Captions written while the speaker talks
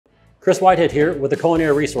Chris Whitehead here with the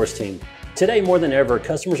Culinary Resource Team. Today more than ever,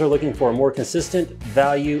 customers are looking for a more consistent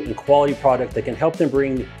value and quality product that can help them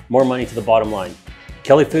bring more money to the bottom line.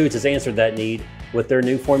 Kelley Foods has answered that need with their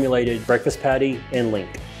new formulated breakfast patty and link.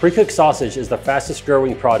 Pre-cooked sausage is the fastest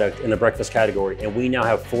growing product in the breakfast category, and we now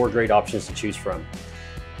have 4 great options to choose from.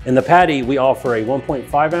 In the patty, we offer a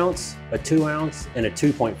 1.5 ounce, a 2 ounce, and a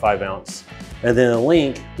 2.5 ounce. And then in the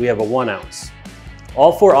link, we have a 1 ounce.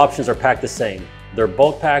 All 4 options are packed the same. They're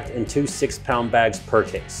bulk packed in 2 6-pound bags per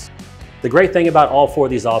case. The great thing about all 4 of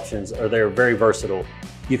these options are they're very versatile.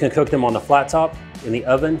 You can cook them on the flat top, in the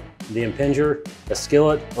oven, the impinger, a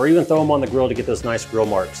skillet, or even throw them on the grill to get those nice grill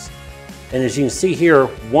marks. And as you can see here,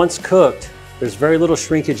 once cooked, there's very little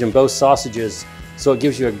shrinkage in both sausages, so it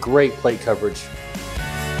gives you a great plate coverage.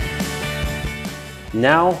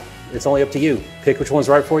 Now, it's only up to you. Pick which one's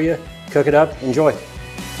right for you, cook it up, enjoy.